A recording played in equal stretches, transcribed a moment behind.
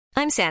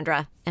I'm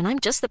Sandra, and I'm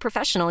just the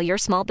professional your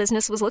small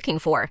business was looking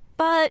for.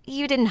 But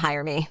you didn't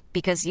hire me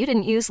because you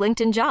didn't use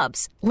LinkedIn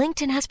Jobs.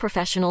 LinkedIn has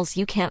professionals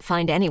you can't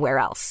find anywhere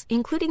else,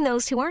 including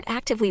those who aren't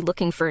actively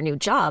looking for a new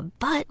job,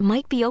 but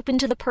might be open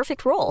to the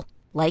perfect role,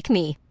 like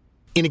me.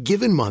 In a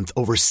given month,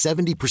 over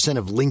 70%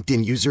 of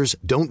LinkedIn users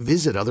don't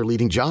visit other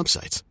leading job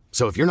sites.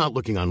 So if you're not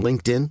looking on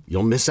LinkedIn,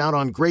 you'll miss out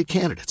on great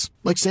candidates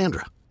like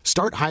Sandra.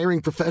 Start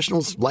hiring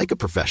professionals like a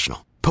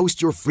professional.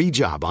 Post your free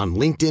job on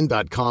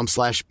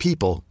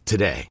linkedin.com/people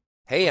today.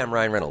 Hey, I'm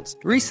Ryan Reynolds.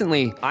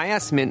 Recently, I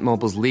asked Mint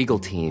Mobile's legal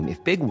team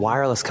if big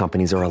wireless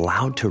companies are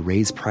allowed to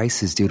raise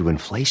prices due to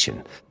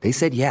inflation. They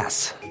said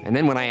yes. And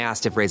then when I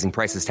asked if raising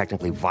prices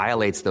technically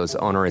violates those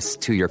onerous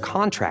 2-year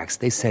contracts,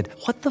 they said,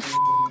 "What the f***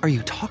 are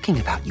you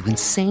talking about, you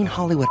insane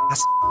Hollywood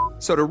ass?"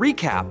 So to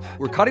recap,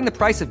 we're cutting the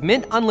price of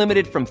Mint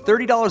Unlimited from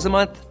 $30 a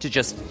month to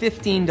just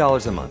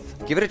 $15 a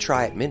month. Give it a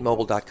try at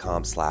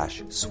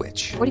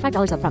mintmobile.com/switch.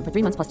 $45 up front for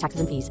 3 months plus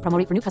taxes and fees. Promo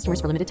rate for new customers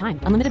for limited time.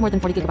 Unlimited more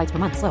than 40 gigabytes per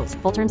month. Slows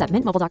full terms at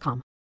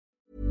mintmobile.com.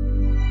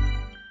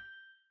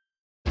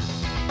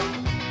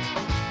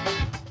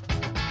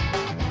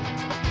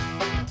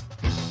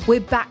 We're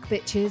back,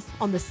 bitches,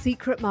 on the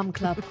Secret Mum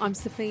Club. I'm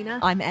Safina.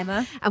 I'm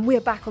Emma. And we're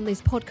back on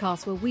this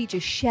podcast where we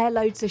just share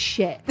loads of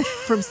shit.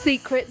 From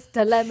secrets,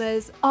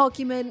 dilemmas,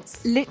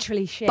 arguments.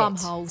 Literally shit.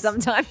 Bumholes.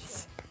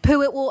 Sometimes.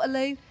 Poo at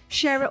Waterloo.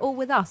 Share it all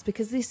with us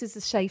because this is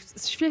a safe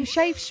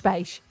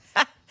space.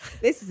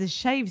 This is a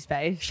shave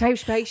space. Shave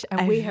space,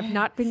 and we have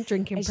not been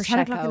drinking It's Prosecco. 10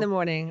 o'clock in the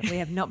morning. We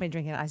have not been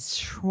drinking it, I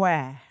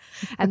swear.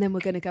 And then we're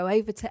going to go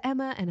over to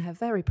Emma and her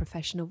very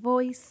professional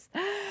voice.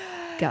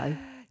 Go.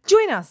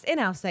 Join us in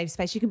our safe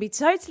space. You can be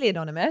totally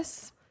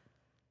anonymous.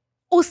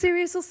 Or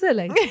serious or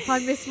silly. I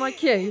missed my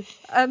cue.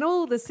 And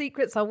all the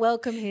secrets are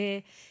welcome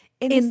here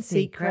in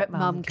Secret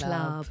Mum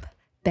Club.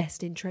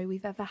 Best intro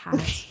we've ever had.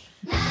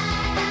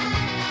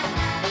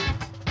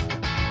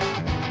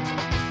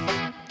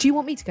 Do you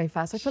want me to go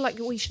first? I feel like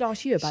we should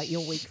ask you about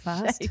your week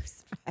first. Shave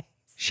space.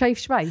 Shave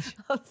space.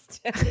 I'm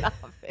still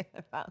laughing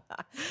about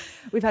that.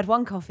 We've had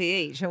one coffee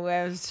each and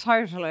we're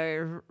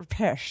totally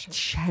pissed.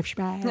 Shave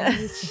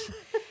space.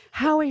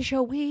 How has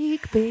your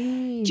week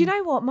been? Do you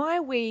know what? My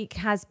week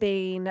has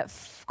been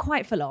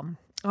quite full on.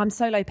 I'm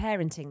solo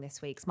parenting this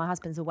week. So my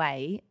husband's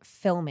away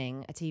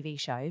filming a TV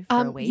show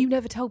for a week. You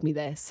never told me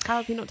this. How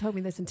have you not told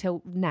me this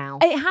until now?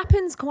 It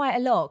happens quite a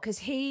lot because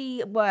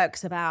he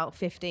works about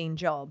 15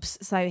 jobs.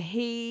 So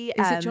he...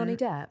 Is it Johnny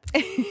Depp?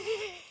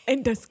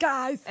 In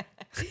disguise.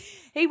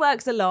 He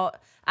works a lot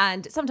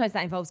and sometimes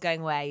that involves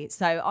going away.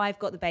 So I've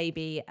got the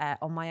baby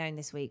on my own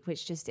this week,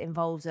 which just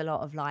involves a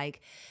lot of like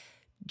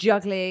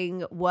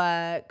juggling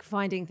work,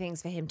 finding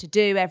things for him to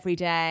do every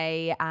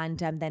day, and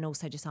then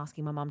also just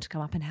asking my mum to come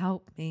up and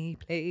help me,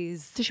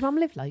 please. Does your mum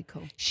live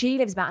local? She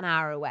lives about an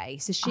hour away,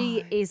 so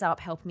she is up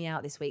helping me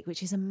out this week,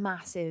 which is a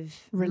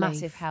massive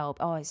help.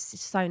 Oh, it's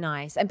just so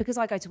nice. And because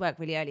I go to work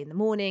really early in the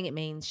morning, it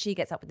means she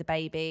gets up with the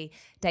baby.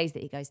 Days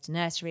that he goes to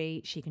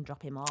nursery, she can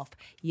drop him off,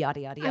 yada,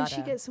 yada, yada. And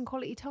she gets some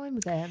quality time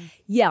with him.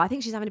 Yeah, I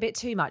think she's having a bit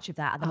too much of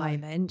that at the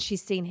moment.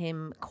 She's seen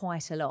him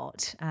quite a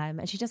lot,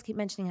 and she does keep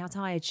mentioning how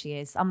tired she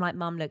is. I'm like,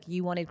 Mum, look,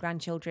 you wanted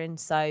grandchildren,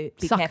 so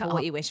be careful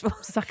what you wish for.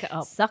 Suck it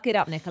up. Suck it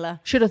up, Nicola.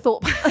 Should have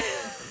thought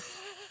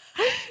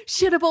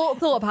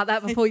about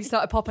that before you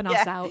started popping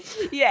us out.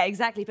 Yeah,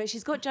 exactly. But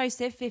she's got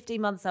Joseph, 15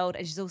 months old,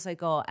 and she's also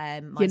got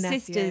my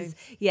sister's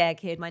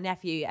kid, my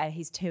nephew.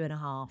 He's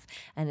 2.5,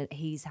 and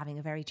he's having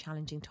a very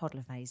challenging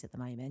toddler phase at the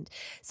moment.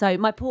 So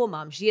my poor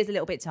mum, she is a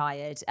little bit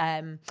tired.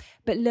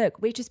 But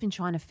look, we've just been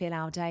trying to fill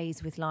our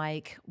days with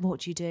like,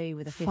 what do you do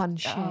with a fun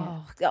shit?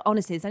 Oh,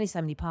 honestly, there's only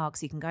so many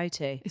parks you can go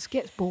to. It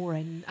gets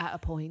boring at a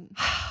point.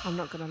 I'm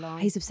not going to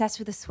lie. He's obsessed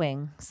with the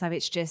swing, so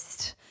it's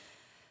just...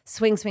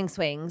 swings.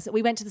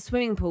 We went to the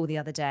swimming pool the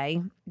other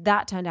day.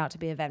 That turned out to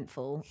be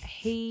eventful.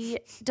 He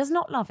does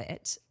not love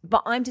it,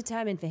 but I'm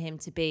determined for him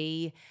to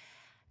be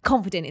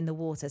confident in the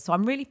water. So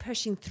I'm really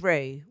pushing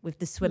through with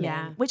the swimming,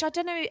 which I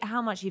don't know how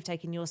much you've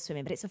taken your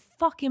swimming, but it's a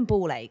fucking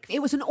ball ache.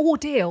 It was an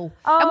ordeal.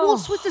 Oh. And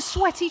what's with the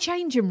sweaty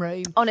changing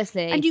room?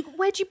 Honestly. And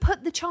where'd you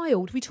put the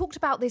child? We talked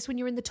about this when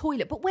you're in the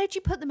toilet, but where'd you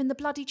put them in the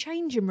bloody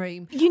changing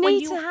room? You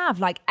need to have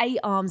like 8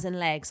 arms and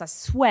legs, I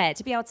swear,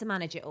 to be able to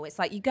manage it all. It's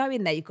like you go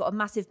in there, you've got a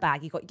massive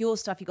bag, you've got your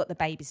stuff, you've got the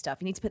baby stuff.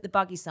 You need to put the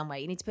buggy somewhere.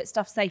 You need to put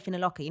stuff safe in a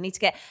locker. You need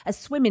to get a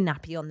swimming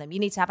nappy on them. You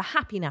need to have a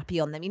happy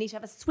nappy on them. You need to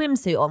have a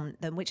swimsuit on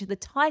them, which are the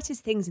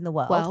tightest things in the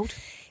world.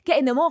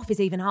 Getting them off is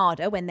even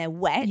harder when they're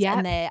wet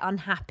and they're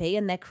unhappy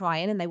and they're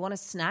crying and they want a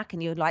snack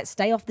and you're like,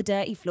 stay off the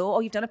dirty floor,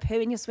 or you've done a poo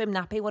in your swim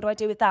nappy. What do I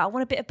do with that? I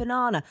want a bit of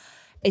banana.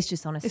 It's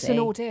just honestly... It's an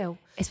ordeal.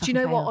 Do you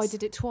know what? I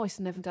did it twice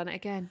and never done it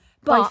again.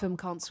 Both of them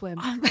can't swim.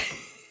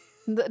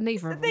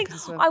 Neither of them can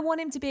swim. I want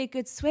him to be a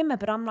good swimmer,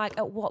 but I'm like,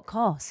 at what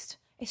cost?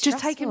 It's just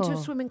take him to a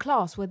stressful. swimming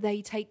class where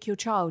they take your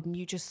child and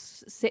you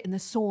just sit in the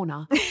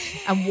sauna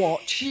and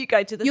watch. You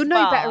go to the You're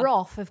spa. no better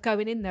off of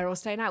going in there or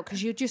staying out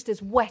because you're just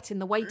as wet in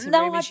the waiting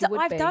room No, as you would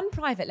I've be. done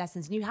private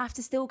lessons and you have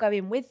to still go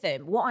in with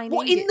them. What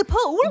What, in the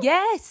pool?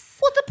 Yes.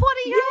 What the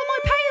bloody hell am I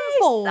paying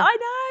for? I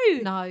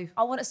know. No.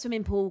 I want a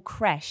swimming pool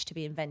creche to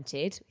be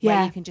invented Yeah.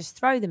 where you can just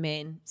throw them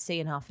in, see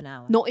in half an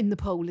hour. Not in the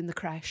pool, in the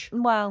creche.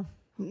 Well,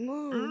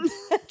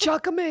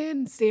 Chuck them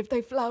in, see if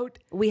they float.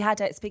 we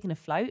had, speaking of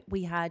float,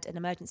 we had an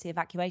emergency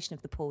evacuation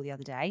of the pool the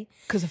other day.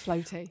 Because of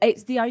floaty.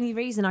 It's the only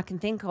reason I can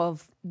think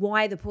of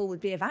why the pool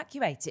would be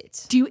evacuated.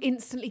 Do you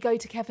instantly go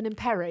to Kevin and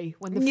Perry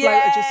when the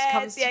floater just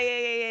comes?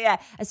 Yeah.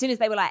 As soon as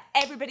they were like,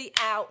 everybody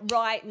out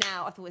right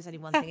now, I thought there's only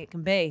one thing it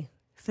can be.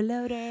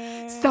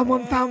 Floater.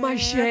 Someone found my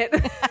shit.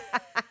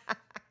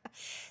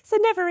 So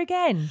never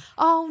again.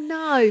 Oh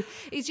no.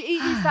 It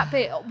is that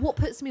bit. What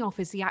puts me off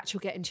is the actual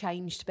getting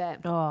changed bit.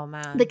 Oh,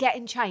 man. The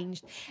getting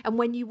changed. And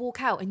when you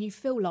walk out and you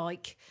feel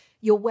like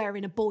you're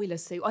wearing a boiler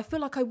suit. I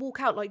feel like I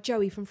walk out like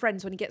Joey from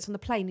Friends when he gets on the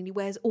plane and he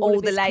wears all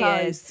of the his layers.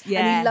 clothes Yeah.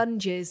 and he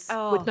lunges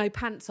Oh. with no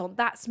pants on.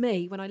 That's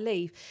me when I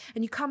leave.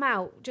 And you come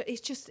out,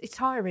 it's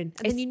tiring.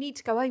 And then you need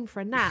to go home for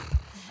a nap.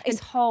 It's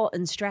hot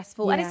and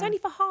stressful. And it's Yeah. only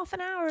for half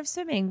an hour of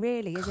swimming,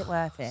 really. Is it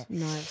worth it?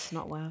 No, it's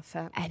not worth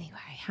it. Anyway,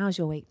 how's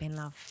your week been,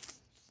 love?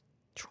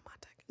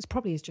 Traumatic. It's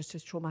probably just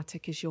as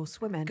traumatic as your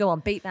swimming. Go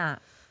on, beat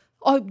that.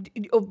 Oh,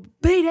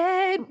 beat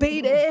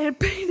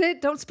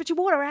it. Don't spit your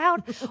water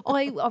out.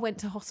 I went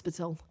to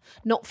hospital.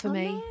 Not for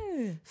me,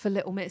 no. for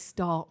little Miss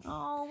Dot.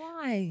 Oh,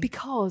 why?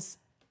 Because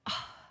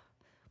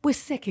we're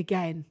sick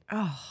again.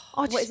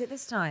 What is it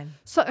this time?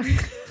 So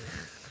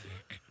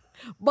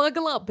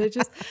buckle up,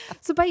 bitches.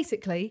 So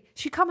basically,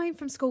 she come home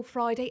from school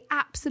Friday,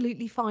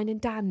 absolutely fine and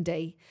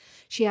dandy.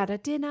 She had her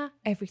dinner,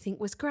 everything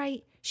was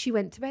great. She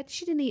went to bed.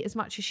 She didn't eat as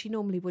much as she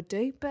normally would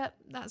do, but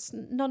that's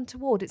none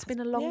toward. It's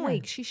been a long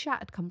week. She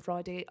shattered come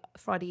Friday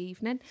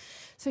evening.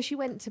 So she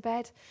went to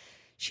bed.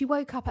 She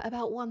woke up at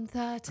about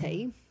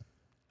 1:30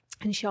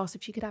 and she asked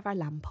if she could have her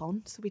lamp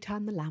on. So we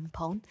turned the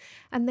lamp on.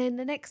 And then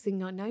the next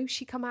thing I know,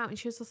 she come out and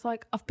she was just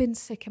like, I've been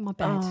sick in my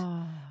bed.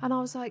 And I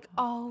was like,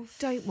 oh,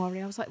 don't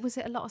worry. I was like, was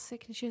it a lot of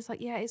sick? And she was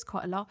like, yeah, it's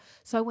quite a lot.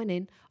 So I went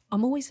in.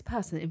 I'm always the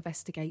person that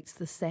investigates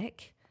the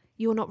sick.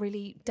 You're not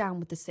really down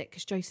with the sick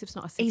because Joseph's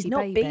not a sicky baby. He's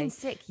not been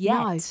sick yet.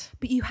 No,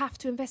 but you have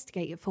to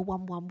investigate it for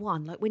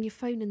 111. Like when you're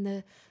phoning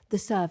the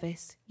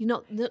service, you're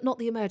not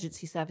the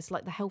emergency service,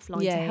 like the health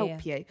line to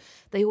help you.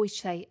 They always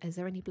say, is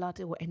there any blood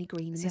or any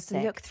green in the You have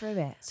sick? to look through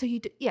it. So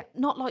you do,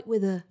 not like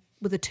with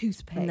a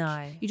toothpick.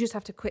 No. You just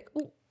have to quick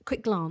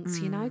glance,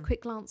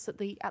 quick glance at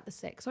the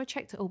sick. So I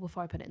checked it all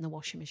before I put it in the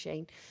washing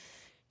machine.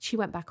 She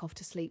went back off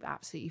to sleep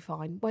absolutely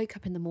fine. Woke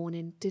up in the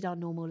morning, did our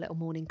normal little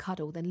morning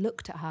cuddle, then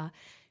looked at her.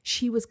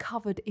 She was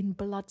covered in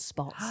blood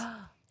spots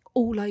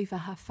all over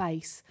her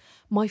face.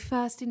 My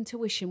first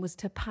intuition was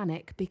to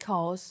panic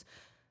because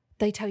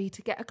they tell you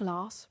to get a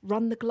glass,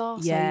 run the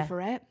glass over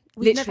it.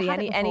 We've Literally,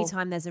 never had it any before.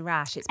 time there's a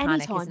rash, it's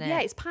panic, isn't it? Yeah,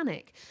 it's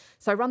panic.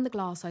 So I run the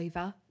glass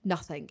over,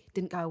 nothing,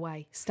 didn't go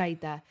away,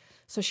 stayed there.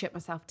 So I shit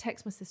myself,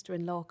 text my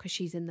sister-in-law because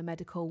she's in the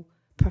medical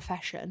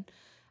profession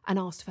and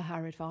asked for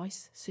her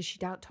advice. So she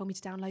told me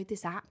to download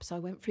this app. So I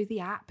went through the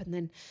app and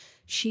then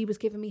she was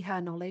giving me her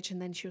knowledge. And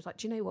then she was like,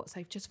 do you know what,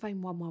 Safe, just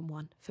phone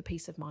 111 for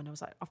peace of mind. I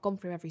was like, I've gone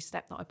through every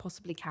step that I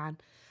possibly can.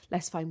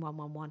 Let's phone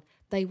 111.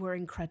 They were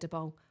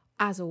incredible.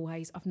 As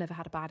always, I've never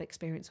had a bad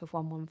experience with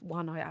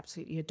 111. I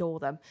absolutely adore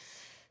them.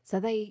 So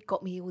they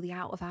got me all the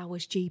out of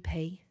hours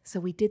GP.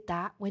 So we did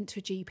that, went to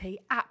a GP,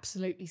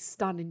 absolutely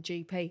stunning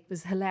GP. It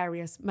was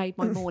hilarious, made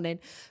my morning.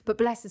 But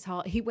bless his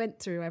heart, he went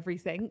through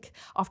everything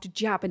after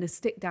jabbing a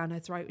stick down her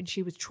throat and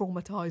she was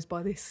traumatised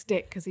by this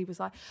stick because he was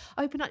like,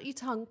 open up your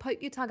tongue,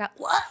 poke your tongue out,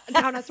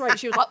 down her throat.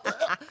 She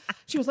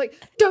was like,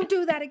 don't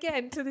do that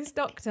again to this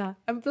doctor.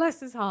 And bless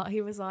his heart, he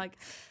was like,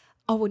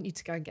 I want you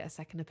to go and get a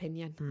second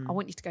opinion. I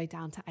want you to go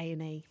down to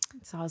A&E.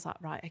 So I was like,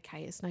 right,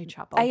 okay, it's no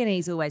trouble. A&E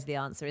is always the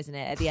answer, isn't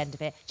it? At the end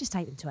of it, just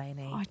take them to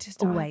A&E. I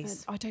just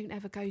always. I don't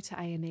ever go to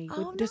A&E.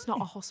 Oh, We're just not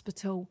a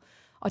hospital.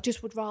 I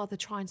just would rather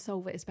try and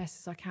solve it as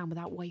best as I can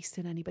without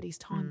wasting anybody's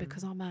time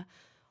because I'm a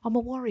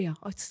warrior.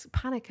 I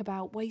panic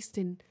about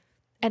wasting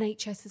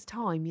NHS's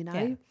time, you know?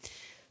 Yeah.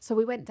 So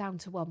we went down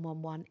to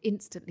 111,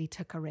 instantly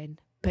took her in,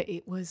 but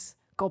it was,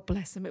 God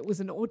bless them, it was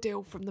an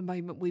ordeal from the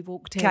moment we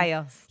walked in.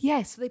 Chaos.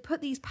 Yeah, so they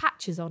put these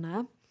patches on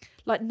her,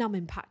 like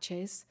numbing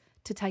patches,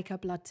 to take her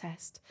blood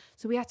test.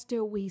 So we had to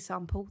do a wee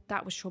sample.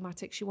 That was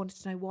traumatic. She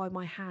wanted to know why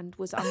my hand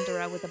was under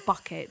her with a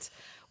bucket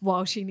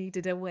while she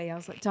needed a wee. I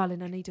was like,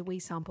 darling, I need a wee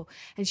sample.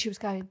 And she was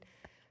going,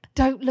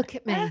 don't look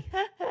at me.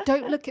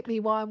 Don't look at me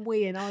while I'm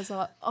weeing. I was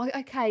like, oh,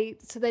 okay.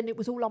 So then it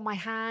was all on my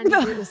hand.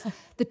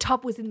 The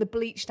tub was in the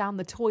bleach down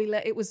the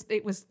toilet. It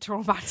was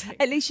traumatic.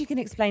 At least you can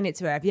explain it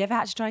to her. Have you ever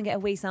had to try and get a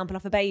wee sample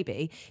off a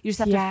baby? You just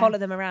have to follow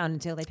them around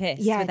until they piss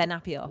with their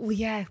nappy off. Well,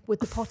 yeah, with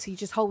the potty. You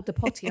just hold the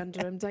potty under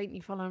them, don't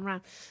you? Follow them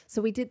around.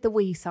 So we did the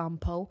wee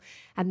sample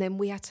and then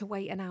we had to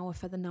wait an hour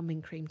for the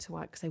numbing cream to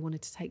work because they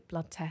wanted to take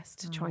blood tests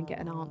to try and get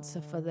an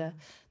answer for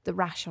the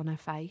rash on her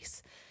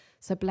face.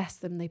 So bless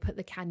them, they put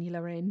the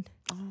cannula in,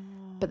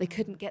 but they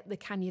couldn't get the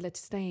cannula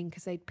to stay in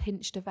because they'd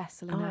pinched a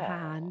vessel in her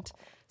hand.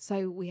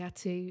 So we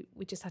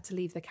just had to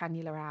leave the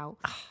cannula out.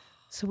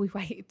 So we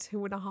waited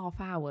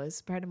 2.5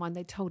 hours. Bearing in mind,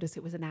 they told us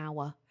it was an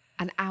hour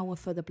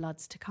for the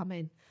bloods to come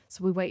in.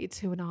 So we waited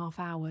 2.5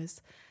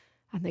 hours.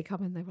 And they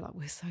come in, they were like,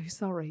 we're so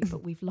sorry,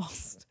 but we've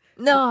lost.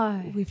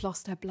 We've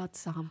lost our blood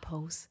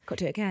samples. Got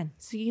to do it again.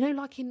 So, you know,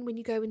 like when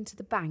you go into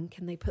the bank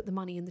and they put the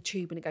money in the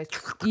tube and it goes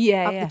up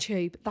the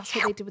tube. That's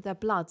what they did with their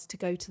bloods to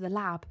go to the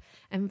lab.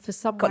 And for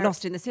some got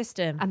lost in the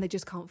system. And they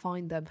just can't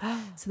find them.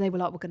 So they were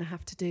like, we're going to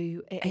have to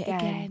do it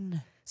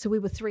again. So we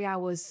were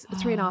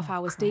 3.5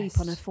 hours deep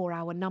on a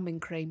 4-hour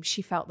numbing cream.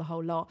 She felt the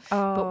whole lot,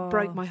 but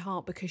broke my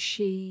heart because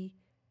she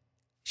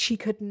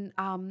couldn't,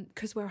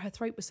 because where her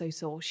throat was so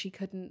sore, she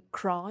couldn't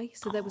cry.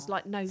 So there was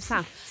like no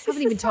sound. I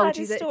haven't even told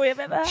you that story I've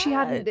ever she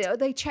heard. hadn't.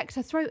 They checked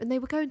her throat and they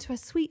were going to her,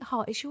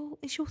 sweetheart, is your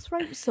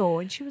throat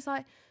sore? And she was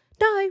like,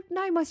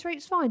 no, my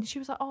throat's fine. And she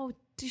was like, oh,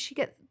 does she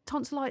get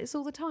tonsillitis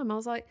all the time? I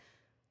was like,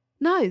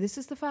 no, this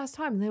is the first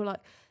time. And they were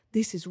like,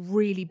 this is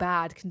really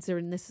bad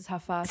considering this is her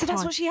first time. So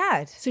that's what she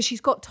had? So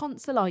she's got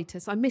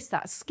tonsillitis. I missed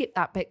that. Skipped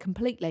that bit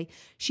completely.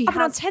 I've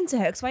been on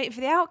tenterhooks waiting for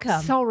the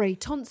outcome. Sorry,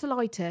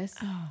 tonsillitis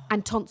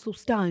and tonsil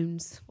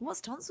stones. What's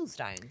tonsil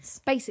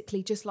stones?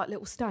 Basically just like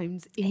little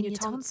stones in your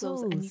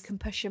tonsils and you can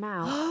push them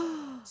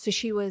out. So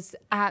she was,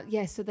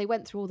 so they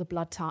went through all the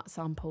blood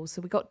samples.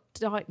 So we got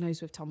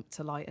diagnosed with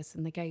tonsillitis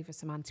and they gave her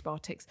some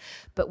antibiotics.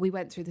 But we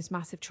went through this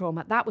massive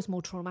trauma. That was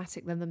more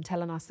traumatic than them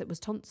telling us it was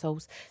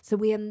tonsils. So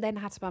we then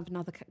had to have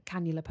another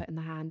cannula put in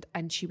the hand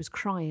and she was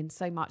crying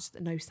so much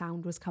that no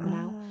sound was coming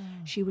out.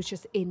 She was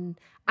just in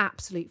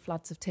absolute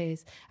floods of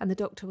tears. And the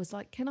doctor was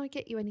like, can I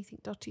get you anything,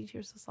 Dottie? She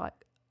was just like,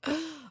 I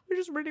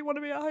just really want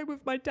to be at home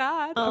with my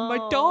dad and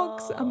my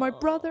dogs and my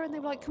brother. And they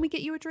were like, can we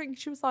get you a drink?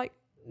 She was like,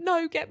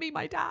 no, get me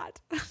my dad.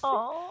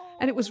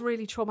 And it was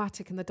really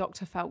traumatic and the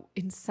doctor felt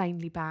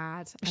insanely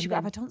bad. She got to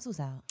have her tonsils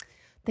out.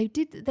 They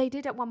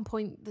did at one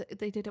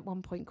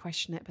point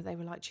question it, but they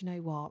were like, do you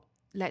know what?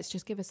 Let's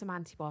just give her some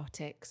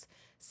antibiotics,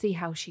 see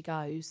how she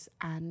goes.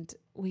 And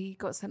we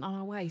got sent on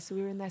our way. So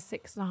we were in there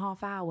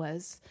 6.5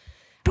 hours.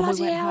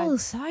 Bloody hell,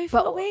 so for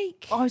a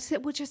week. I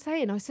said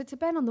to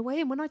Ben on the way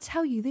in, when I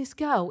tell you this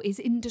girl is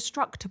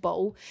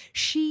indestructible,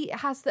 she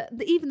has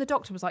even the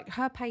doctor was like,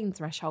 her pain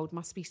threshold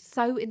must be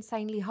so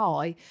insanely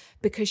high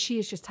because she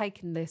has just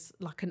taken this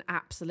like an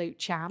absolute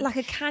champ. Like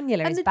a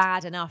cannula is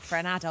bad enough for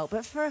an adult,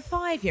 but for a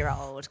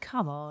 5-year-old,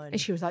 come on.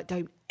 And she was like,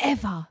 don't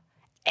ever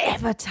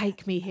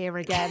take me here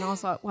again. I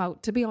was like, well,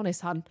 to be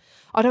honest, hun,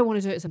 I don't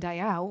want to do it as a day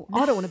out.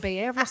 I don't want to be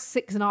here. I've lost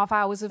 6.5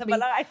 hours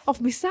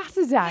of me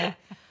Saturday.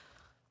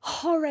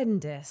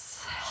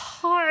 Horrendous.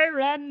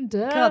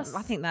 God,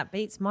 I think that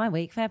beats my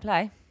week. Fair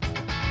play.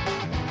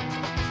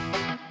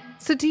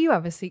 So do you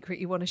have a secret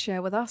you want to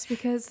share with us?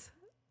 Because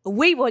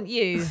we want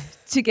you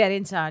to get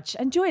in touch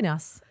and join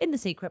us in the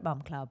Secret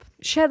Mum Club.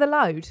 Share the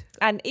load.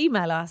 And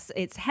email us.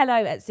 It's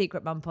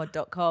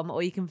hello@secretmumpod.com,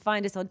 or you can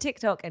find us on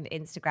TikTok and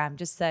Instagram.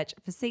 Just search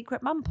for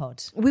Secret Mum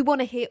Pod. We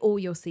want to hear all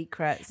your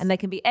secrets. And they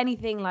can be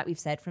anything, like we've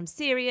said, from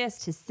serious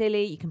to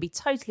silly. You can be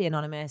totally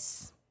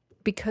anonymous.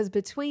 Because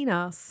between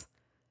us,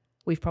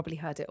 we've probably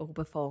heard it all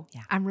before.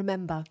 Yeah. And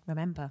remember.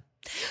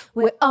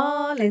 We're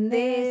all in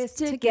this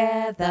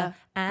together,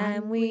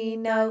 and we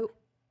know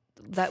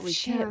that we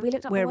can. We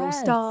looked up we're the all words,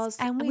 stars,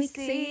 and we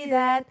see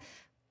that.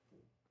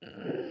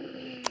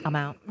 I'm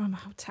out.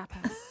 Tap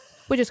out.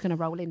 We're just going to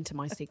roll into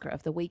my secret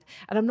of the week.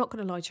 And I'm not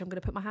going to lie to you. I'm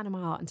going to put my hand on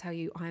my heart and tell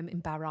you I am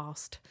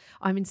embarrassed.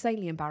 I'm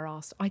insanely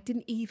embarrassed. I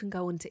didn't even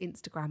go onto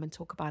Instagram and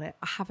talk about it.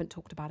 I haven't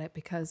talked about it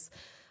because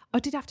I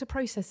did have to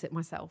process it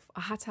myself.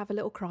 I had to have a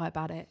little cry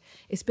about it.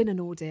 It's been an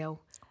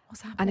ordeal.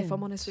 What's happened? And if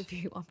I'm honest with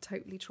you, I'm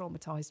totally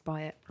traumatised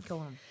by it. Go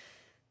on.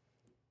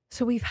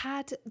 So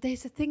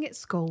there's a thing at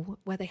school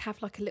where they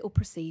have like a little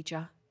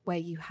procedure where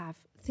you have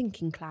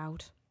thinking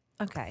cloud,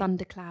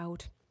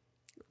 thundercloud.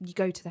 You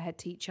go to the head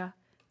teacher.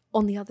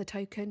 On the other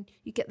token,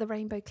 you get the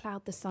rainbow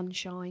cloud, the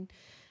sunshine,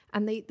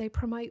 and they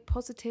promote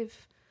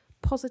positive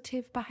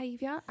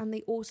behaviour, and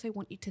they also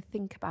want you to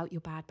think about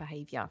your bad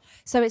behaviour.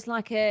 So it's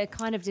like a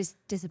kind of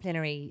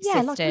disciplinary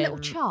system. Like a little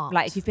chart.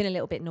 Like if you've been a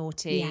little bit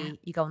naughty,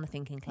 you go on the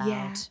thinking cloud.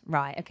 Yeah.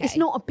 Right, okay. It's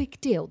not a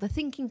big deal. The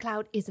thinking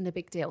cloud isn't a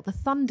big deal. The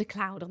thunder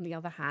cloud, on the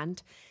other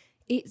hand,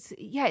 it's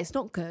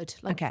not good.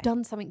 Like you've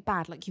done something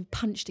bad, like you've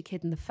punched a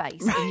kid in the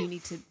face and you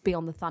need to be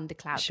on the thunder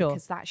cloud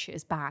because that shit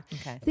is bad.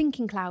 Okay.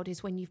 Thinking cloud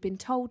is when you've been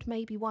told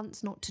maybe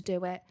once not to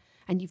do it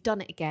and you've done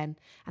it again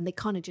and they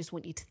kind of just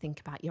want you to think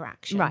about your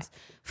actions. Right.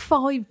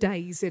 5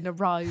 days in a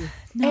row.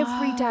 No.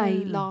 Every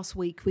day last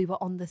week we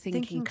were on the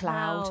thinking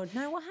cloud.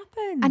 No, what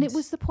happened? And it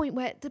was the point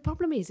where the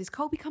problem is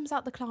Colby comes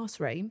out the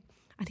classroom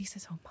and he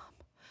says, oh, Mum,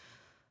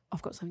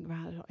 I've got something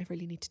about it I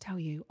really need to tell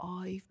you.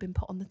 I've been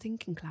put on the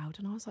thinking cloud.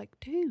 And I was like,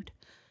 dude,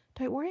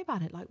 don't worry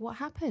about it. Like, what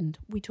happened?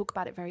 We talk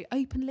about it very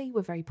openly.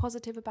 We're very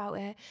positive about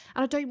it.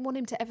 And I don't want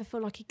him to ever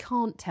feel like he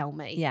can't tell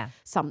me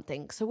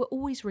something. So we're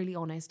always really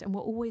honest and we're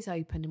always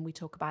open and we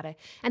talk about it.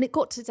 And it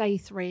got to day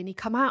 3 and he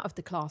come out of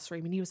the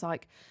classroom and he was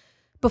like,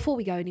 before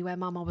we go anywhere,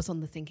 Mum, I was on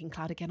the thinking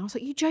cloud again. I was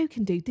like, you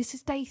joking, dude? This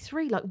is day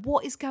 3. Like,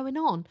 what is going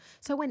on?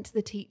 So I went to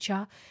the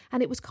teacher,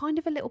 and it was kind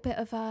of a little bit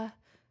of a,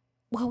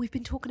 well, we've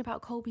been talking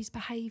about Colby's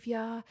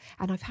behaviour,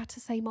 and I've had to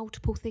say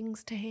multiple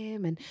things to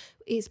him, and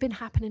it's been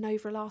happening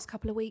over the last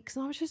couple of weeks.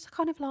 And I was just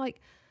kind of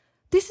like,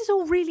 this is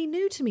all really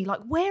new to me.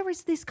 Like, where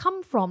has this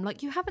come from?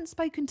 Like, you haven't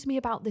spoken to me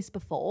about this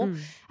before.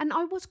 And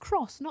I was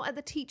cross, not at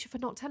the teacher for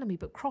not telling me,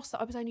 but cross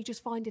that I was only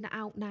just finding it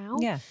out now.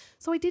 Yeah.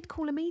 So I did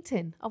call a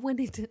meeting.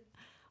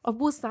 I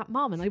was that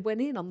mum, and I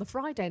went in on the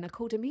Friday and I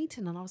called a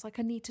meeting, and I was like,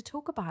 I need to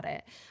talk about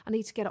it. I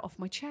need to get it off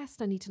my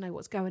chest. I need to know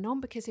what's going on,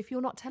 because if you're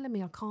not telling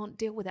me, I can't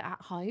deal with it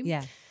at home.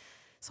 Yeah.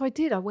 So I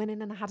did. I went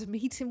in and I had a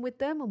meeting with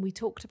them, and we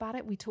talked about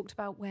it. We talked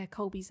about where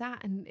Colby's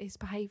at and his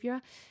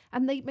behaviour,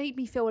 and they made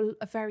me feel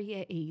very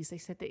at ease. They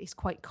said that it's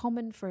quite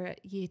common for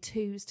year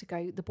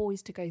 2s the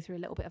boys to go through a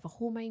little bit of a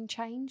hormone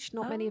change.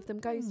 Not many of them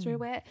go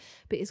through it,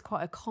 but it's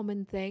quite a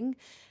common thing.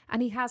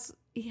 And he has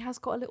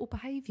got a little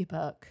behaviour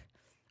book.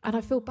 And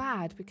I feel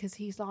bad because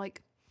he's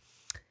like,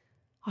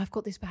 I've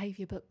got this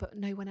behaviour book, but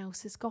no one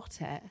else has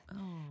got it. Oh.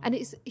 And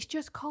it's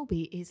just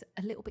Colby he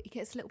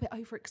gets a little bit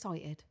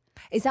overexcited.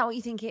 Is that what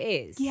you think it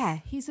is? Yeah,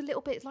 he's a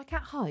little bit like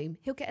at home.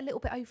 He'll get a little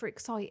bit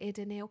overexcited,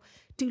 and he'll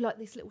do like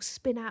this little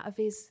spin out of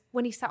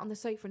when he's sat on the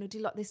sofa, and he'll do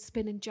like this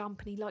spin and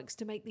jump, and he likes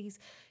to make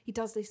he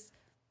does this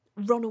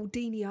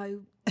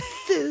Ronaldinho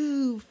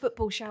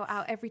football shout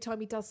out every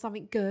time he does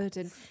something good,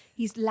 and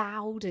he's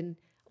loud, and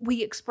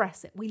we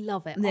express it. We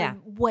love it. Yeah.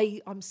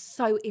 I'm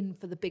so in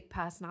for the big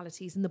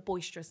personalities and the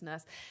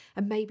boisterousness.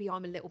 And maybe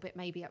I'm a little bit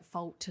at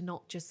fault to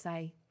not just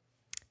say,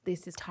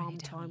 this is calm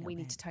time. We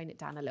need to tone it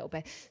down a little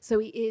bit. So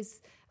he is,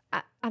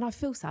 and I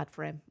feel sad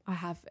for him.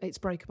 It's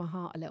broken my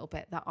heart a little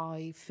bit that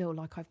I feel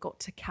like I've got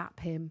to cap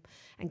him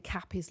and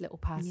cap his little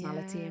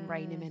personality and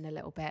rein him in a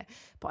little bit.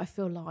 But I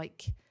feel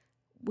like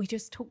we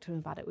just talked to him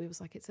about it. We was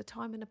like, it's a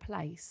time and a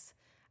place.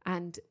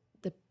 And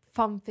the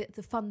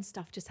fun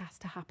stuff just has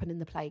to happen in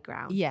the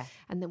playground. Yeah.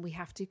 And then we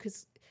have to,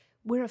 because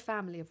we're a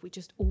family of, we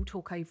just all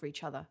talk over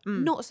each other.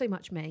 Not so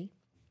much me.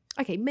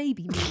 Okay,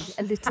 maybe me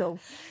a little.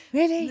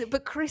 Really?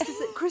 But Chris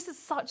is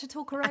such a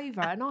talker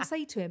over. And I'll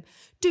say to him,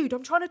 dude,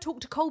 I'm trying to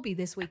talk to Colby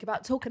this week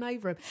about talking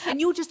over him.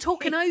 And you're just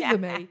talking over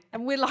me.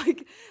 And we're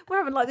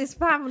having like this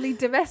family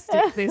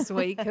domestic this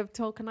week of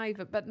talking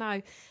over. But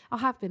no, I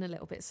have been a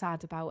little bit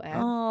sad about it.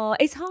 Oh,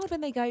 it's hard when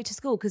they go to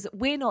school because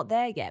we're not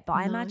there yet. But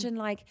I imagine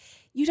like,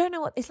 you don't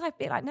know what, it's like a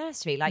bit like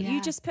nursery. Like you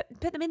just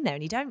put them in there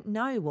and you don't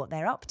know what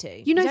they're up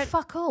to. You know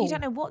fuck all. You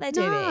don't know what they're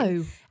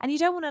doing. And you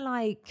don't want to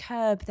like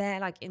curb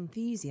their like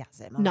enthusiasm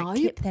or like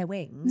clip their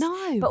wings.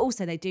 No. But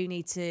also they do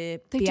need to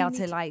be able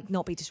to like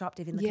not be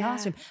disruptive in the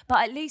classroom.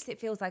 But at least it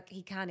feels like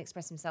he can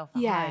express himself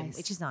at home,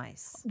 which is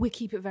nice. We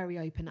keep it very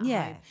open at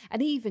home.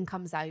 And he even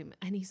comes home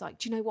and he's like,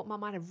 do you know what,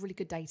 Mum? I had a really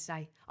good day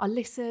today. I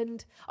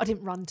listened. I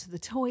didn't run to the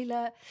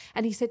toilet.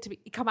 And he said to me,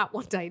 he come out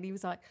one day and he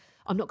was like,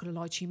 I'm not going to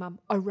lie to you, Mum.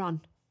 I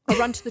run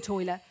to the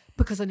toilet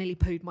because I nearly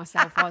pooed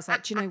myself. I was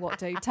like, do you know what,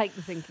 dude? Take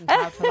the thinking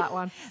cloud for that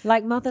one.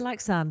 Like mother,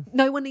 like son.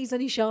 No one needs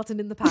any sharting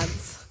in the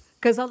pants.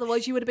 Because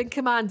otherwise you would have been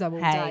commando all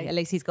day. At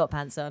least he's got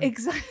pants on.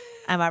 Exactly.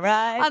 Am I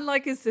right?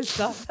 Unlike his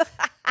sister.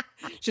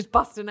 Just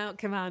busting out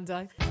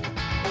commando.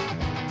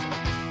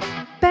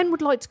 Ben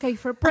would like to go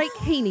for a break.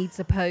 He needs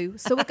a poo.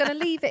 So we're going to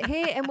leave it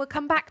here and we'll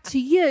come back to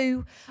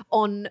you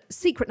on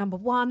secret number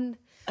 1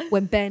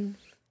 when Ben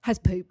has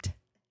pooped.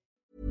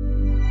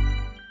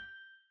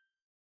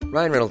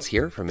 Ryan Reynolds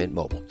here from Mint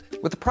Mobile.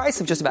 With the price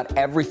of just about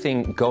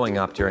everything going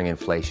up during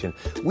inflation,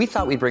 we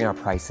thought we'd bring our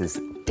prices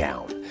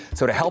down.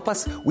 So to help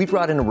us, we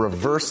brought in a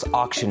reverse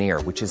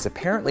auctioneer, which is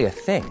apparently a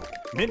thing.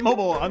 Mint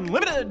Mobile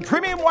Unlimited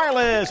Premium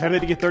Wireless. How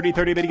to get 30,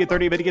 30, bit to get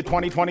 30, bit to get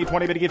 20, 20,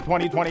 20, bit to get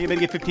 20, 20, bit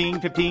to get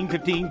 15, 15,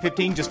 15,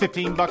 15, just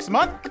 $15 a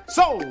month?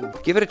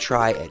 Sold! Give it a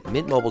try at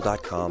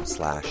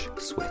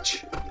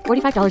mintmobile.com/switch.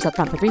 $45 up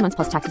front for 3 months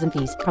plus taxes and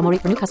fees. Promo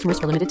rate for new customers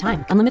for limited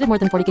time. Unlimited more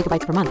than 40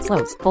 gigabytes per month.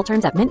 Slows full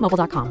terms at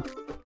mintmobile.com.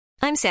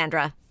 I'm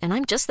Sandra, and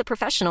I'm just the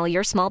professional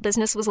your small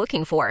business was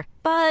looking for.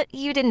 But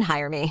you didn't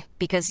hire me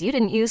because you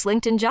didn't use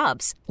LinkedIn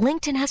Jobs.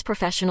 LinkedIn has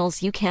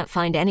professionals you can't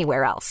find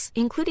anywhere else,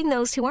 including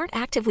those who aren't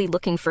actively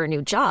looking for a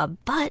new job,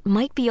 but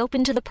might be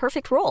open to the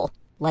perfect role,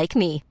 like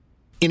me.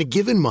 In a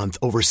given month,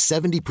 over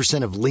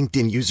 70% of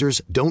LinkedIn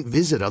users don't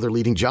visit other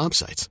leading job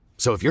sites.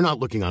 So if you're not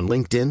looking on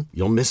LinkedIn,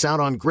 you'll miss out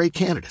on great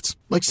candidates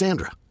like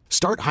Sandra.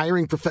 Start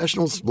hiring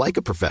professionals like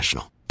a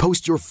professional.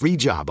 Post your free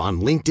job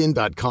on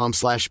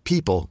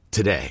linkedin.com/people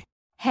today.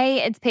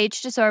 Hey, it's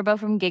Paige DeSorbo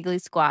from Giggly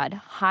Squad.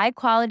 High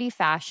quality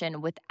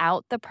fashion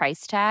without the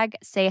price tag.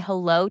 Say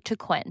hello to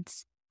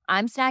Quince.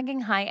 I'm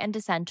snagging high-end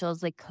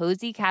essentials like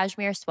cozy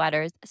cashmere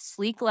sweaters,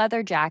 sleek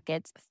leather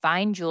jackets,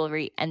 fine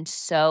jewelry, and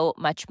so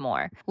much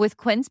more. With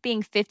Quince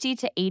being 50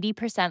 to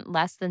 80%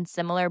 less than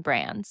similar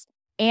brands.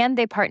 And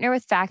they partner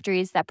with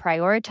factories that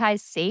prioritize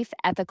safe,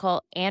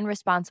 ethical, and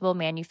responsible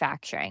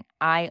manufacturing.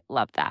 I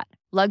love that.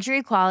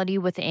 Luxury quality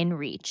within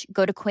reach.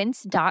 Go to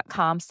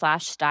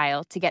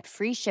quince.com/style to get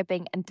free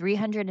shipping and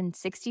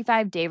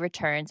 365-day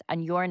returns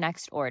on your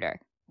next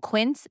order.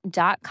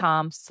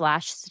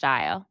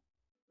 Quince.com/style.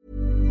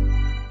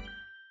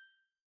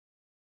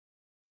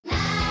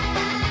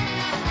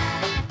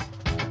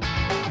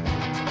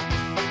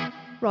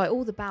 Right,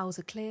 all the bowels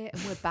are clear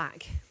and we're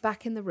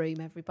back in the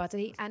room,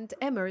 everybody. And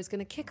Emma is going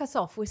to kick us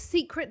off with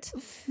secret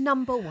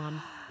number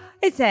 1.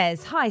 It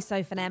says, "Hi,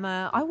 Soph and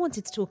Emma. I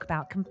wanted to talk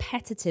about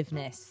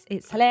competitiveness.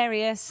 It's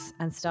hilarious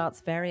and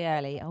starts very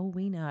early. Oh,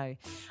 we know.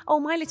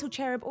 Oh, my little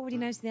cherub already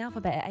knows the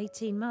alphabet at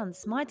 18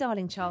 months. My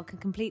darling child can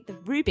complete the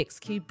Rubik's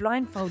Cube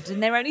blindfolded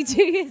and they're only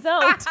 2 years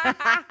old."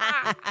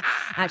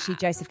 Actually,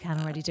 Joseph can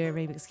already do a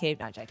Rubik's Cube.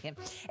 No, I'm joking.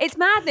 It's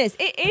madness.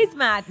 It is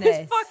madness.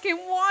 It's fucking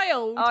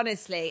wild.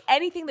 Honestly,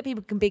 anything that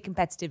people can be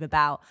competitive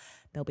about,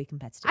 they'll be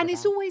competitive And about.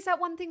 it's always that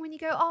one thing when you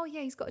go, oh,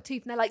 yeah, he's got a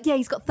tooth. And they're like, yeah,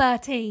 he's got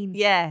 13.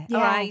 Yeah. All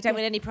right. You don't yeah.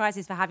 win any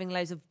prizes for having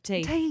loads of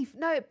teeth.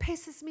 No, it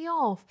pisses me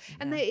off.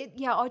 And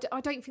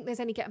I don't think there's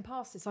any getting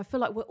past this. I feel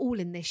like we're all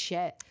in this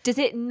shit. Does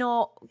it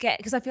not get...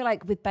 Because I feel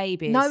like with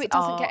babies... No, it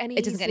doesn't get any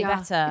It doesn't get any easier.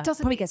 better. It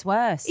doesn't. Probably gets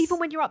worse. Even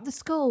when you're up the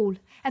school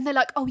and they're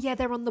like, oh, yeah,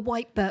 they're on the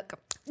white book.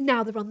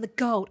 Now they're on the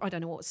gold. I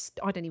don't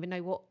even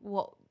know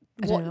what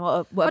I don't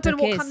know what I don't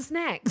know what is. comes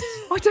next.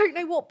 I don't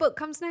know what book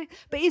comes next.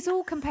 But it's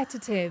all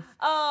competitive.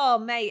 Oh,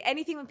 mate,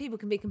 anything that people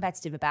can be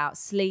competitive about,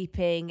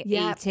 sleeping,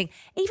 Yep. eating,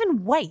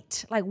 even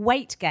weight, like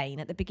weight gain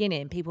at the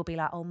beginning, people will be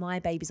like, oh, my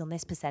baby's on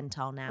this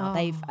percentile now. Oh,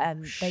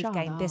 they've shut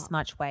gained this up.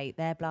 much weight.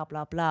 They're blah,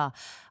 blah, blah.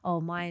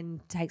 Oh,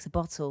 mine takes a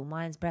bottle.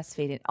 Mine's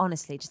breastfeeding.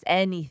 Honestly, just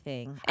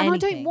anything. And I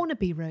don't want to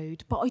be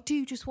rude, but I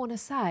do just want to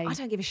say... I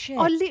don't give a shit.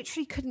 I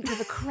literally couldn't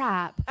give a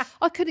crap.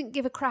 I couldn't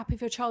give a crap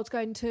if your child's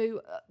going to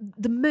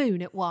the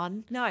moon at 1.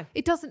 No.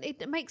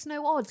 It makes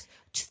no odds.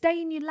 Stay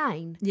in your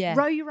lane. Yeah.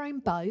 Row your own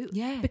boat.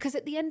 Yeah. Because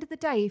at the end of the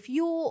day, if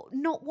you're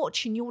not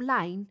watching your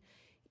lane,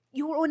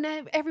 you're on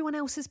everyone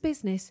else's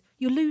business.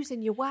 You're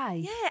losing your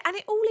way. Yeah, and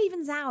it all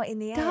evens out in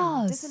the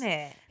end, doesn't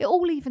it? It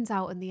all evens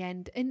out in the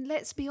end. And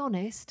let's be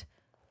honest,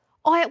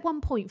 I at one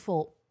point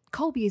thought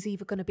Colby is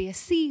either going to be a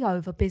CEO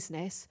of a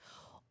business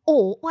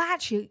or, well,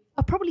 actually,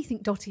 I probably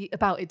think Dottie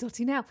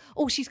now,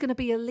 or she's going to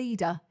be a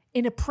leader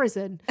in a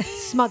prison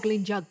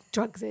smuggling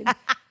drugs in.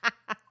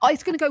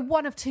 It's going to go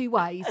one of two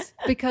ways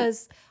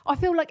because I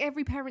feel like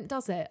every parent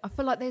does it. I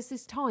feel like there's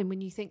this time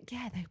when you think,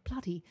 yeah,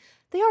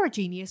 they are a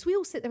genius. We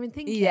all sit there and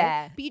think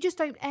Yeah. it, but you just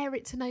don't air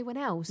it to no one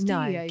else,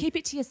 No, do you? keep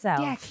it to yourself.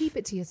 Yeah, keep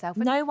it to yourself.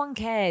 And, No one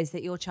cares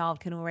that your child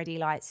can already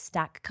like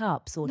stack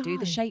cups or do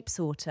the shape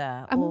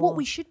sorter. and or... what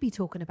we should be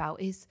talking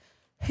about is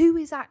who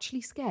is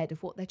actually scared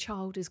of what their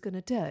child is going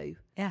to do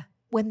Yeah.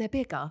 when they're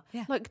bigger.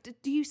 Yeah. Like,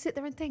 do you sit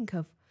there and think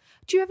of,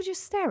 do you ever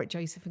just stare at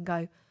Joseph and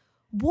go,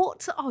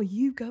 what are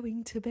you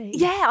going to be?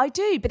 Yeah, I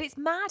do. But it's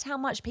mad how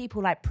much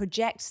people like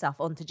project stuff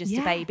onto just a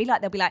Yeah. baby.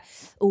 Like they'll be like,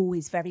 oh,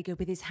 he's very good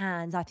with his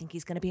hands. I think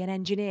he's going to be an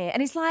engineer.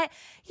 And it's like,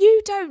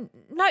 you don't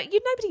know.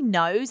 Nobody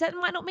knows. That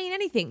might not mean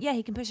anything. Yeah,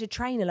 he can push a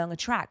train along a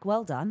track.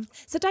 Well done.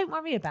 So don't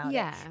worry about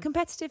Yeah. it.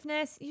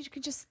 Competitiveness, you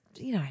can just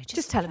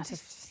Just tell him to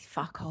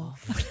fuck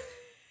off.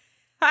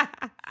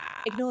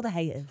 Ignore the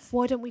haters.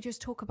 Why don't we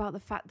just talk about the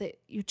fact that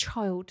your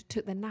child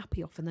took their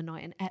nappy off in the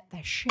night and ate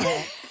their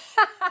shit?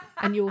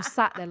 And you're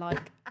sat there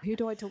like, who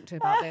do I talk to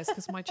about this?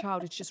 Because my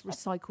child has just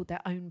recycled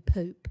their own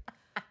poop.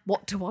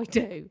 What do I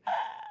do?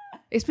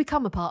 It's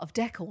become a part of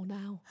decor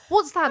now.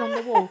 What's that on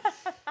the wall?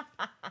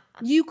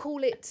 You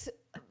call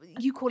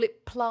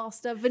it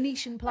plaster,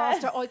 Venetian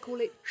plaster. I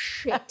call it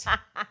shit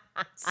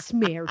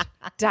smeared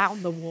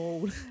down the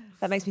wall.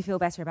 That makes me feel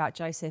better about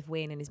Joseph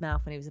weeing in his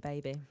mouth when he was a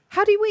baby.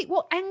 How do you eat?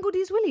 What angled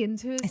is Willie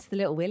into his... It's the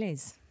little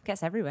willies.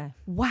 Gets everywhere.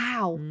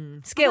 Wow.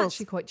 I'm Skills.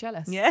 actually quite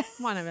jealous. Yeah.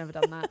 Mine have never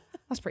done that.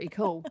 That's pretty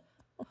cool.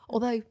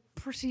 Although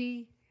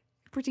pretty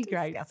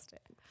great.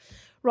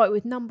 Right,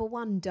 with number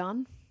 1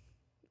 done,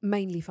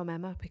 mainly from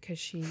Emma because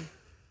she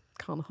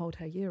can't hold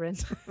her urine.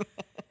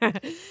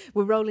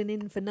 We're rolling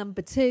in for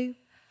number 2.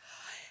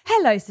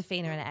 Hello,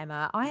 Safina and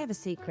Emma. I have a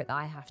secret that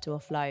I have to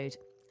offload.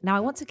 Now, I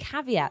want to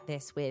caveat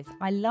this with,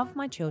 I love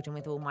my children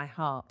with all my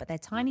heart, but their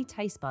tiny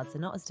taste buds are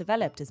not as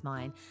developed as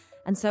mine.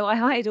 And so I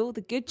hide all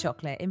the good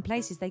chocolate in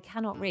places they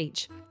cannot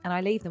reach, and I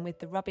leave them with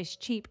the rubbish,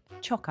 cheap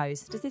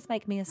chocos. Does this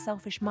make me a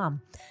selfish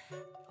mum?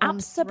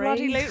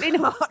 Absolutely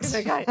not.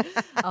 Okay.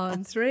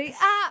 On 3.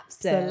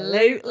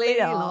 Absolutely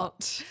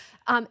not.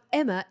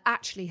 Emma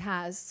actually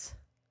has...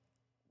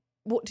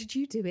 What did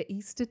you do at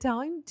Easter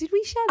time? Did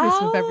we share this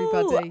with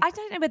everybody? I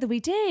don't know whether we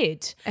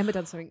did. Emma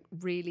done something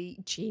really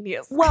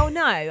genius. Well,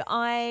 no,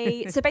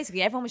 so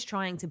basically everyone was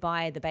trying to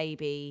buy the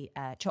baby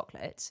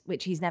chocolate,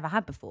 which he's never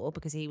had before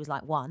because he was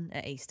like 1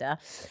 at Easter.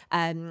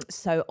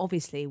 So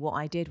obviously what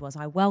I did was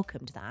I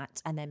welcomed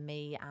that, and then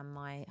me and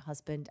my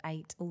husband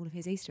ate all of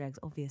his Easter eggs,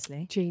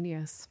 obviously.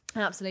 Genius.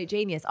 Absolute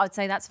genius. I'd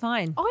say that's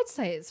fine. I'd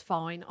say it's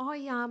fine.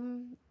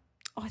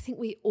 I think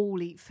we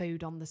all eat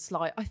food on the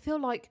sly. I feel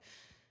like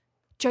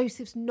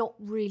Joseph's not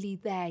really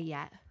there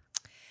yet.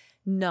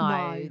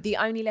 No. The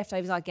only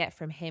leftovers I get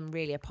from him,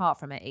 really, apart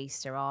from at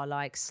Easter, are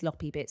like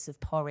sloppy bits of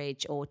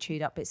porridge or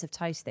chewed up bits of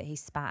toast that he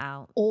spat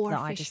out, or that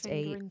a I fish just finger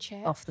eat and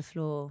chip. off the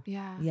floor.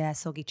 Yeah,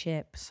 soggy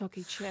chip.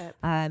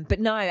 But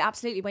no,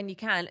 absolutely, when you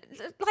can.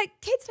 Like,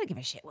 kids don't give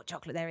a shit what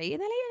chocolate they're eating.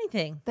 They'll eat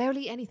anything. They'll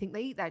eat anything.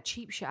 They eat that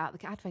cheap shit out of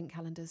the advent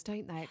calendars,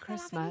 don't they? At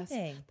Christmas.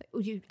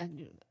 You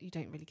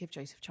don't really give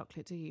Joseph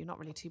chocolate, do you? You're not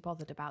really too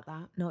bothered about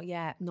that. Not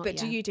yet. Not but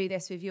yet. Do you do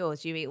this with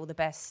yours? Do you eat all the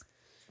best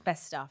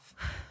stuff?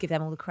 Give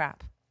them all the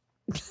crap.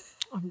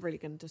 I'm really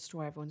going to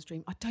destroy everyone's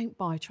dream. I don't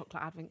buy a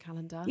chocolate advent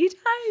calendar. You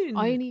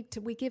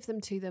don't? We give them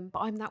to them, but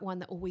I'm that one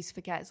that always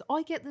forgets.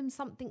 I get them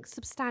something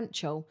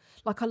substantial.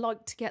 Like I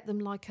like to get them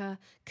like a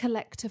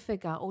collector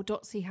figure, or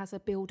Dotsy has a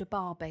Build a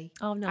Barbie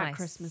at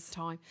Christmas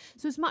time.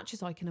 So as much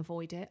as I can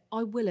avoid it,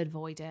 I will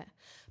avoid it.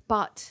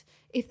 But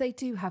if they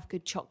do have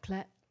good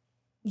chocolate,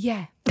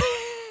 yeah.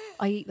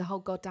 I eat the whole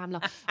goddamn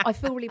lot. I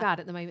feel really bad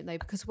at the moment though,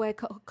 because where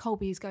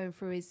Colby is going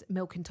through his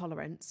milk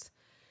intolerance,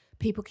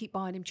 people keep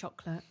buying him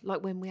chocolate.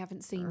 Like when we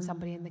haven't seen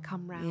somebody and they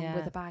come round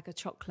with a bag of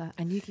chocolate.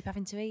 And you keep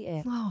having to eat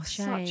it. Oh,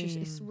 shame.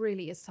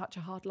 It's such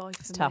a hard life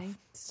for tough. me.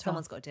 It's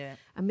Someone's tough. got to do it.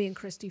 And me and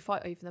Chris do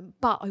fight over them.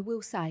 But I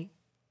will say,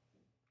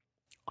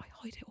 I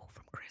hide it all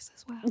from Chris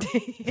as well.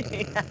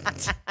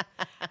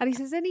 And he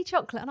says, any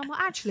chocolate? And I'm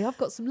like, actually, I've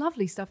got some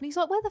lovely stuff. And he's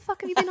like, where the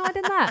fuck have you been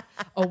hiding that?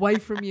 Away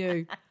from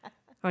you.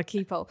 I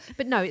keep it.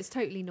 But no, it's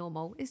totally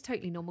normal. It's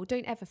totally normal.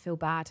 Don't ever feel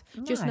bad.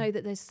 No. Just know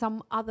that there's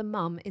some other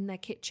mum in their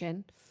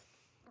kitchen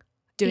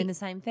doing the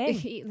same thing.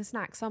 Eating the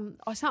snacks.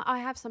 I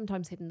have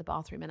sometimes hidden the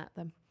bathroom in at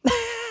them.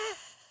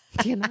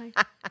 You know?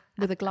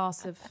 With a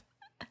glass of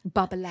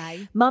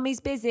bubbly.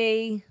 Mummy's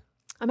busy.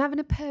 I'm having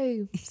a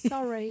poo.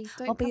 Sorry.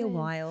 I'll be a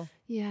while.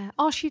 Yeah.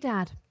 Ask your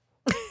dad.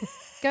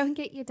 Go and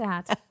get your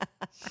dad.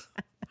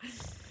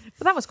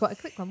 But that was quite a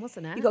quick one,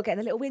 wasn't it? You've got to get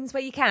the little wins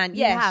where you can.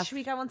 Yeah. Should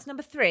we go on to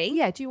number 3?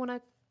 Yeah. Do you want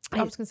to...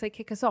 I was going to say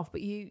kick us off,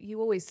 but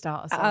you always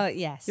start us off. Oh,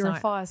 yes. You're a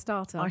fire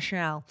starter. I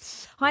shall.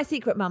 Hi,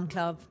 Secret Mum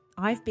Club.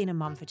 I've been a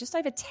mum for just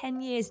over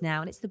 10 years now,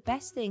 and it's the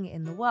best thing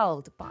in the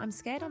world, but I'm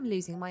scared I'm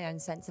losing my own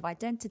sense of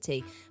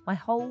identity. My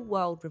whole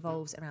world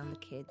revolves around the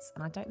kids,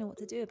 and I don't know what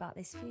to do about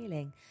this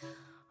feeling.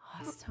 Oh,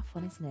 it's a tough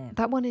one, isn't it?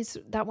 That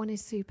one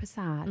is super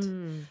sad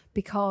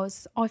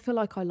because I feel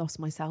like I lost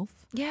myself.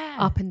 Yeah.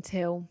 Up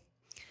until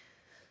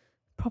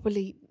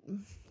probably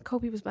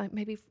Colby was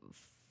maybe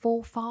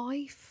 4,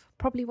 5.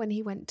 Probably when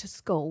he went to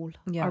school,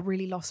 I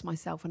really lost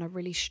myself and I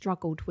really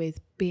struggled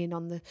with being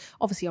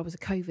obviously I was a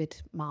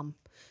COVID mum.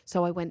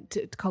 So I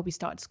Colby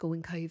started school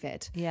in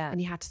COVID and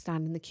he had to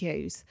stand in the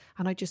queues.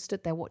 And I just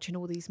stood there watching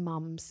all these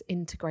mums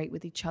integrate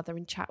with each other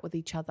and chat with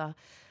each other.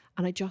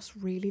 And I just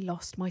really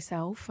lost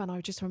myself. And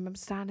I just remember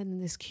standing in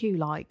this queue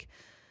like,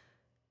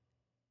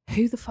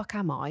 who the fuck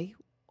am I?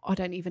 I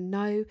don't even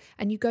know.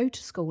 And you go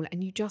to school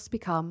and you just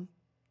become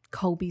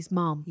Colby's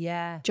mum.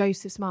 Yeah.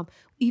 Joseph's mum.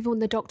 Even when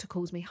the doctor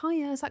calls me,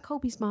 hiya, is that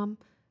Colby's mum?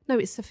 No,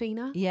 it's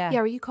Safina. Yeah. Yeah,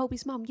 are you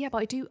Colby's mum? Yeah,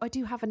 but I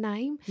do have a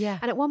name. Yeah.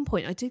 And at one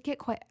point I did get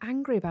quite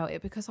angry about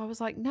it because I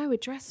was like, no,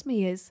 address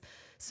me as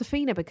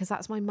Safina because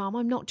that's my mum.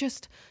 I'm not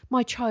just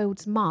my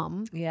child's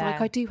mum. Yeah.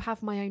 Like I do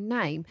have my own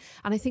name.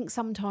 And I think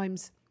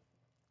sometimes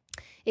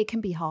it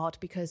can be hard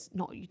because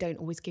you don't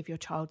always give your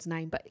child's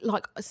name. But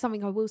like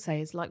something I will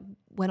say is like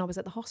when I was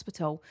at the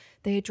hospital,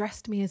 they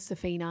addressed me as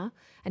Safina,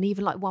 and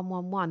even like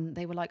 111,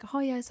 they were like,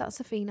 "Hi, yes, that's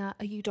Safina.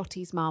 Are you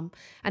Dottie's mum?"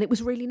 And it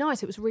was really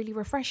nice. It was really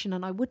refreshing.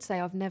 And I would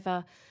say I've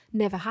never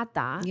had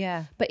that.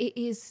 Yeah. But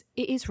it is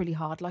really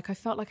hard. Like I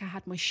felt like I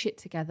had my shit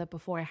together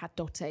before I had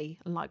Dottie,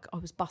 and like I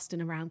was busting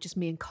around, just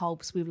me and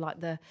Colbs. We were like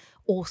the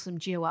awesome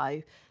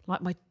duo,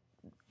 like my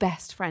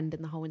best friend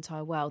in the whole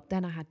entire world.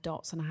 Then I had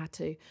Dots and I had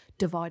to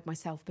divide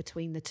myself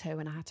between the two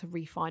and I had to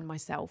refine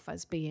myself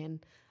as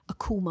being a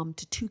cool mum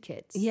to 2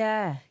 kids.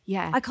 Yeah.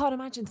 Yeah. I can't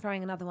imagine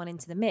throwing another one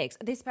into the mix.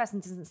 This person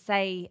doesn't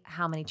say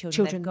how many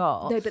children they've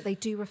got. No, but they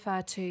do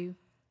refer to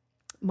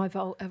my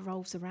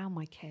revolves around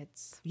my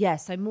kids. Yeah,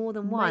 so more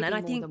than one. Maybe and I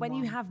more think than when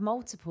you one. have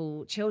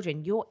multiple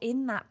children, you're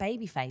in that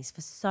baby phase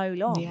for so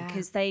long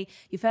because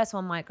your first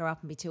one might grow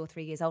up and be 2 or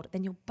 3 years old.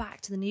 Then you're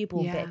back to the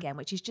newborn bit again,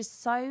 which is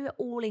just so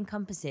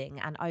all-encompassing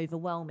and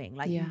overwhelming.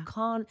 Like you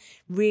can't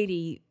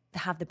really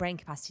have the brain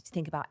capacity to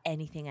think about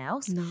anything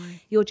else. No.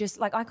 You're just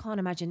like, I can't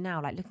imagine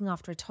now, like looking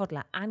after a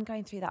toddler and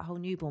going through that whole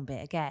newborn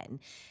bit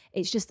again.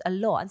 It's just a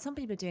lot. And some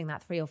people are doing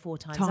that 3 or 4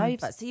 times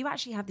over. So you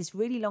actually have this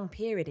really long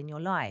period in your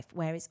life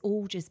where it's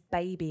all just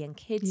baby and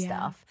kid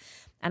stuff.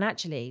 And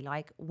actually,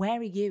 like, where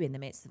are you in the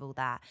midst of all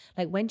that?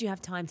 Like, when do you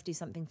have time to do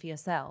something for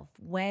yourself?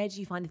 Where do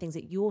you find the things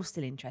that you're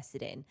still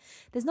interested in?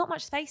 There's not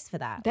much space for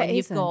that when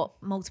you've got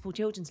multiple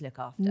children to look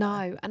after.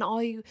 No.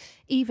 And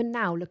even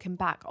now, looking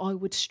back, I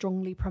would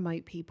strongly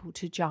promote people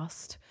to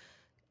just,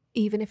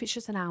 even if it's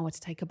just an hour to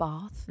take a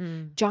bath,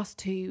 just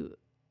to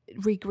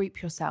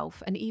regroup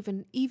yourself. And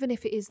even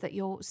if it is that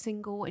you're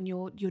single and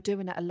you're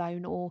doing it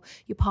alone, or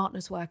your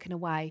partner's working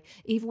away,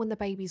 even when the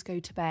babies go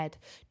to bed,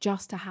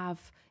 just to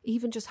have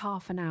even just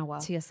half an hour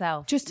to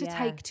yourself, just to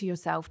take to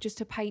yourself, just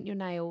to paint your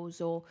nails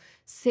or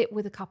sit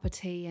with a cup of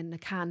tea and a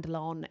candle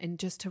on, and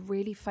just to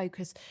really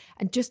focus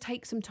and just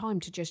take some time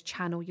to just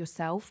channel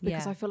yourself.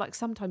 Because I feel like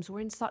sometimes we're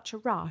in such a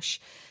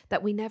rush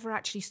that we never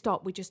actually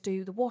stop. We just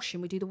do the washing,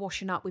 we do the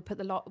washing up, we put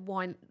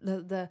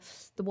the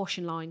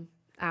washing line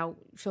out,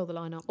 fill the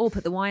line up. Or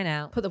put the wine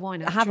out. Put the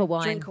wine out. Have a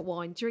wine. Drink a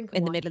wine.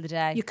 In the middle of the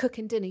day. You're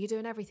cooking dinner, you're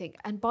doing everything.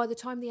 And by the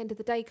time the end of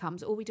the day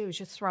comes, all we do is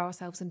just throw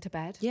ourselves into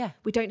bed. Yeah.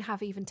 We don't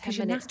have even 10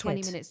 minutes,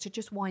 20 knackered. minutes to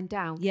just wind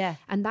down. Yeah.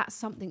 And that's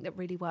something that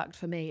really worked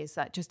for me, is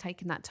that just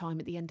taking that time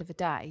at the end of a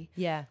day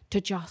Yeah.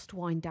 to just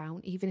wind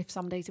down. Even if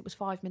some days it was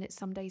 5 minutes,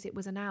 some days it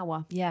was an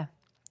hour. Yeah.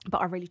 But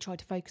I really tried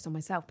to focus on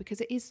myself,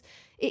 because it is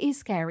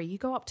scary. You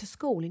go up to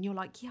school and you're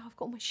like, yeah, I've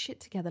got my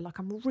shit together. Like,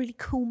 I'm a really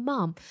cool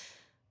mum.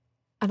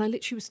 And I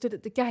literally was stood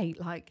at the gate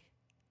like,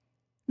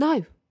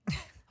 no,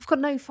 I've got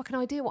no fucking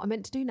idea what I'm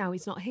meant to do now.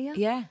 He's not here.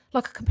 Yeah.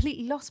 Like, I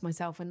completely lost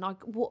myself, and I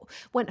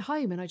went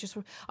home, and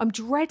I'm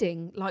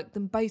dreading like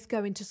them both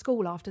going to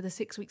school after the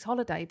 6 weeks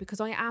holiday, because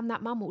I am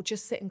that mum who will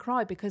just sit and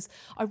cry because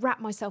I wrap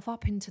myself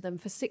up into them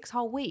for 6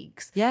 whole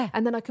weeks. Yeah.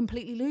 And then I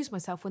completely lose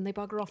myself when they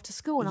bugger off to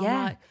school. And Yeah.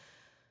 I'm like,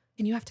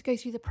 and you have to go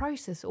through the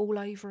process all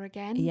over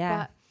again. Yeah.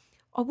 But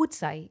I would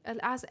say,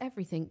 as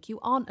everything, you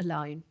aren't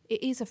alone.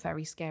 It is a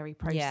very scary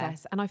process.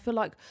 Yeah. And I feel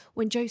like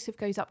when Joseph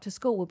goes up to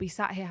school, we'll be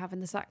sat here having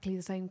exactly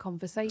the same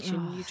conversation.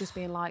 And you just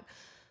being like,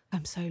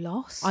 I'm so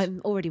lost. I'm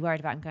already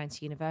worried about him going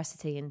to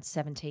university in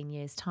 17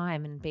 years'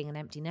 time and being an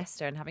empty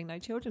nester and having no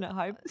children at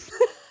home.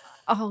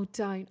 Oh,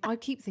 don't. I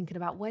keep thinking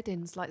about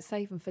weddings, like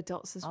saving for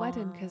Dots'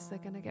 wedding, because they're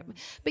going to get me.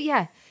 But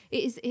yeah,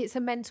 it's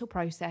a mental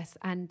process,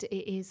 and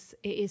it is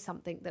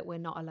something that we're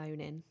not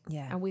alone in.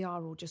 Yeah. And we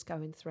are all just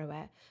going through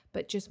it.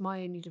 But just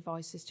my only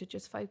advice is to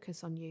just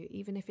focus on you,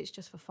 even if it's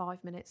just for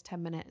 5 minutes,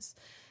 10 minutes,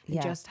 and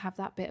just have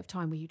that bit of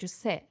time where you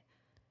just sit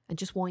and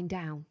just wind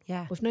down.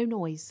 Yeah. With no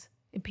noise,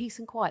 in peace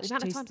and quiet. The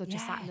amount of Just- times I've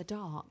just sat in the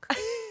dark.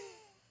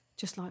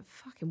 Just like,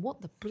 fucking,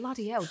 what the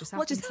bloody hell just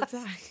happened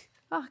today?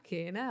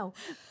 Fucking hell.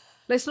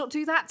 Let's not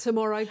do that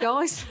tomorrow,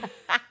 guys.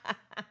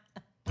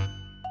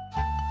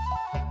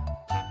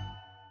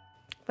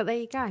 But there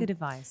you go. Good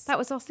advice. That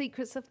was our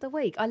secrets of the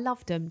week. I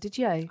loved them. Did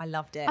you? I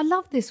loved it. I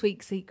loved this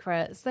week's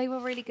secrets. They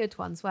were really good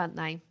ones, weren't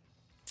they?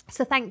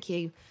 So thank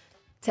you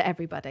to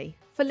everybody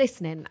for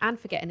listening and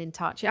for getting in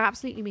touch. It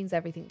absolutely means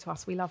everything to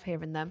us. We love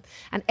hearing them.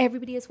 And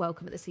everybody is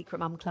welcome at the Secret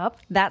Mum Club.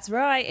 That's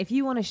right. If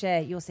you want to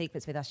share your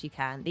secrets with us, you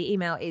can. The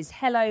email is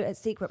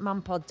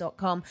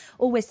hello@secretmumpod.com,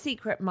 or we're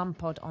Secret Mum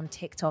Pod on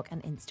TikTok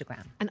and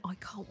Instagram. And I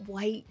can't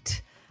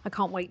wait. I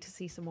can't wait to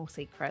see some more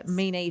secrets.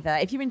 Me neither.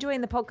 If you're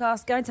enjoying the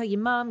podcast, go and tell your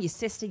mum, your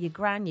sister, your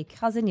gran, your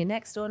cousin, your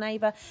next door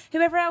neighbour,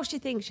 whoever else you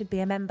think should be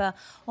a member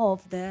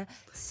of the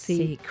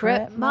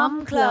Secret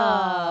Mum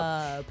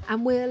Club.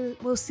 And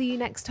we'll see you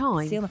next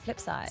time. See you on the flip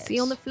side. See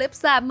you on the flip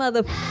side,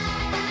 mother.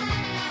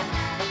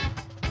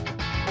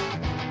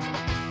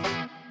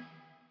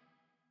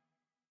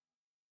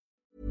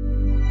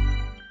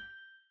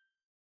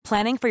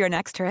 Planning for your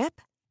next trip?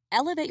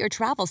 Elevate your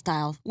travel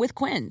style with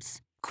Quince.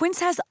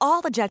 Quince has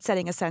all the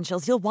jet-setting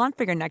essentials you'll want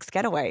for your next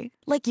getaway,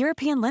 like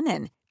European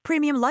linen,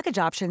 premium luggage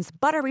options,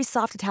 buttery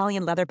soft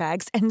Italian leather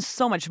bags, and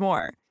so much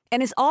more.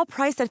 And is all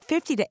priced at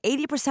 50 to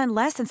 80%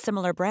 less than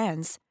similar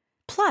brands.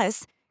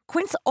 Plus,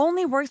 Quince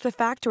only works with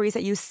factories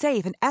that use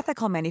safe and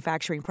ethical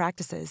manufacturing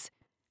practices.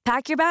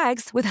 Pack your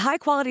bags with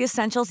high-quality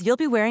essentials you'll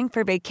be wearing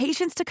for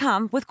vacations to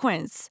come with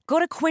Quince. Go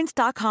to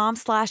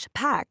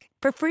quince.com/pack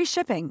for free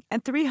shipping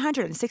and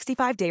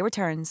 365-day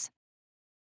returns.